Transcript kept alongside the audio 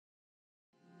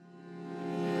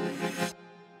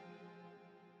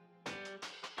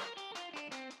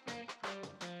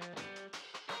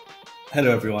Hello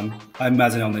everyone, I'm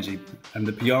Mazen Al-Najib. I'm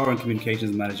the PR and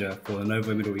Communications Manager for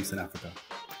Lenovo Middle East and Africa.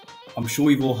 I'm sure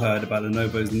you've all heard about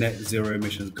Lenovo's net zero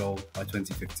emissions goal by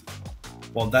 2050.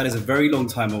 While that is a very long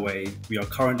time away, we are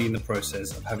currently in the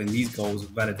process of having these goals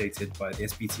validated by the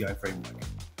SBTi framework.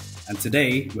 And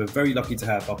today, we're very lucky to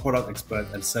have our product expert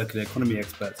and circular economy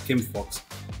expert, Kim Fox,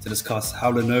 to discuss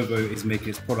how Lenovo is making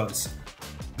its products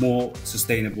more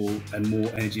sustainable and more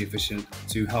energy efficient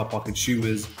to help our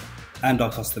consumers and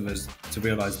our customers to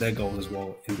realize their goals as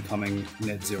well in becoming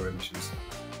net zero emissions.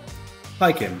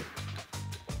 Hi Kim,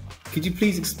 could you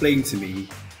please explain to me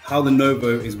how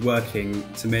Lenovo is working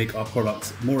to make our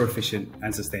products more efficient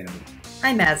and sustainable?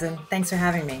 Hi Mazen, thanks for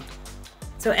having me.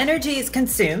 So energy is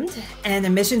consumed and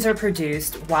emissions are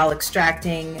produced while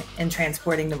extracting and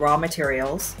transporting the raw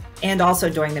materials and also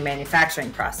during the manufacturing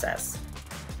process.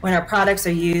 When our products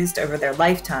are used over their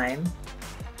lifetime,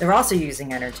 they're also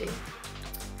using energy.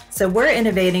 So we're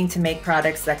innovating to make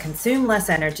products that consume less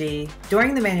energy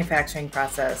during the manufacturing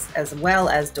process as well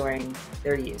as during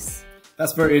their use.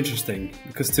 That's very interesting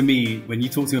because to me, when you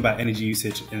talk to me about energy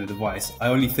usage in a device, I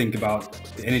only think about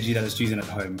the energy that it's using at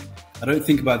home. I don't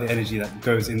think about the energy that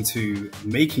goes into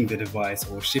making the device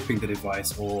or shipping the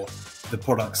device or the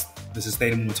products, the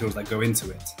sustainable materials that go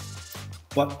into it.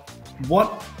 But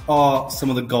what are some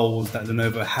of the goals that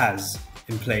Lenovo has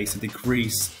in place to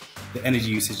decrease the energy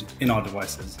usage in our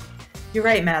devices? You're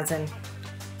right, Mazen.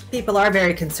 People are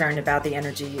very concerned about the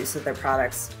energy use of their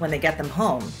products when they get them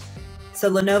home. So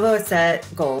Lenovo has set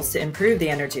goals to improve the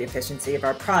energy efficiency of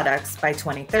our products by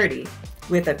 2030,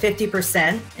 with a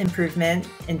 50% improvement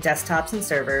in desktops and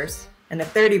servers and a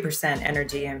 30%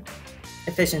 energy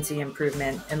efficiency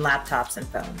improvement in laptops and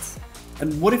phones.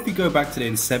 And what if we go back to the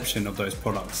inception of those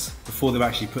products before they're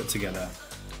actually put together?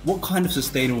 What kind of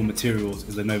sustainable materials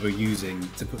is Lenovo using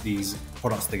to put these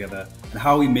products together? And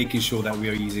how are we making sure that we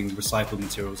are using recycled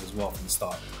materials as well from the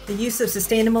start? The use of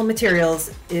sustainable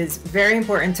materials is very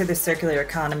important to the circular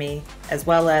economy as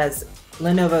well as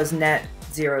Lenovo's net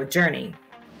zero journey.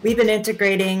 We've been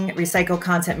integrating recycled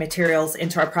content materials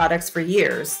into our products for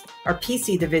years. Our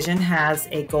PC division has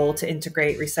a goal to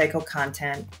integrate recycled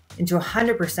content into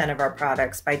 100% of our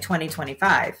products by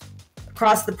 2025.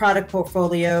 Across the product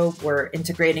portfolio, we're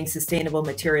integrating sustainable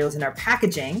materials in our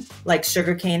packaging, like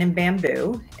sugarcane and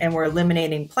bamboo, and we're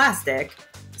eliminating plastic,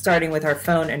 starting with our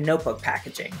phone and notebook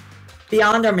packaging.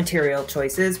 Beyond our material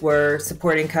choices, we're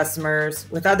supporting customers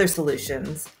with other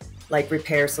solutions, like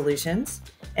repair solutions,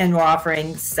 and we're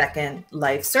offering second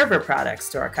life server products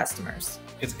to our customers.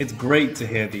 It's great to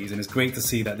hear these, and it's great to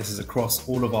see that this is across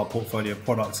all of our portfolio of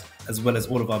products, as well as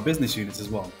all of our business units as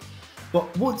well.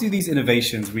 But what do these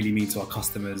innovations really mean to our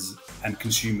customers and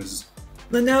consumers?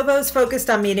 Lenovo's focused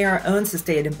on meeting our own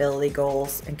sustainability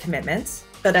goals and commitments,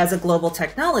 but as a global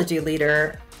technology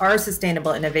leader, our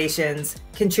sustainable innovations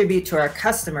contribute to our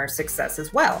customer success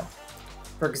as well.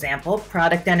 For example,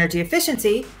 product energy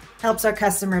efficiency helps our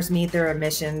customers meet their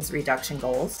emissions reduction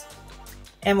goals.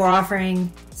 And we're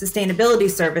offering sustainability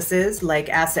services like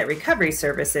asset recovery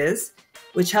services,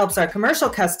 which helps our commercial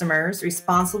customers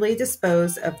responsibly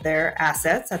dispose of their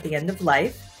assets at the end of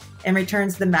life and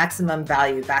returns the maximum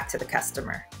value back to the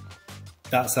customer.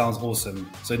 That sounds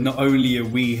awesome. So not only are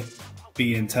we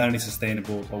being internally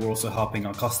sustainable, but we're also helping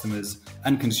our customers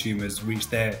and consumers reach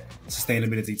their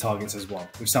sustainability targets as well,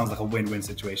 which sounds like a win-win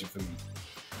situation for me.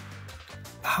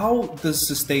 How does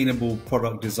sustainable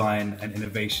product design and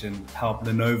innovation help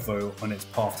Lenovo on its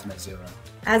path to net zero?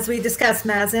 As we discussed,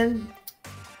 Mazen,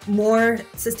 more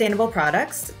sustainable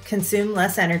products consume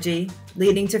less energy,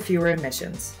 leading to fewer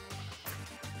emissions.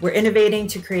 We're innovating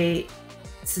to create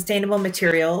sustainable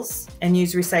materials and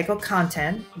use recycled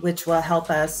content, which will help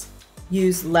us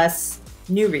use less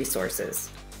new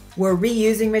resources. We're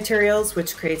reusing materials,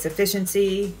 which creates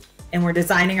efficiency, and we're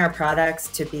designing our products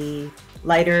to be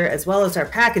lighter as well as our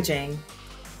packaging,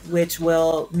 which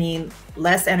will mean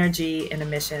less energy and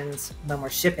emissions when we're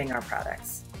shipping our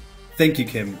products. Thank you,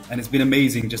 Kim. And it's been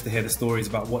amazing just to hear the stories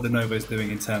about what Lenovo is doing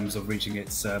in terms of reaching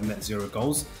its net zero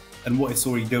goals and what it's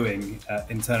already doing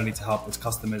internally to help its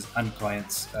customers and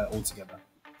clients all together.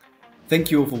 Thank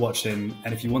you all for watching.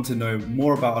 And if you want to know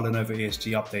more about our Lenovo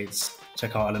ESG updates,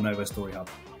 check out our Lenovo Story Hub.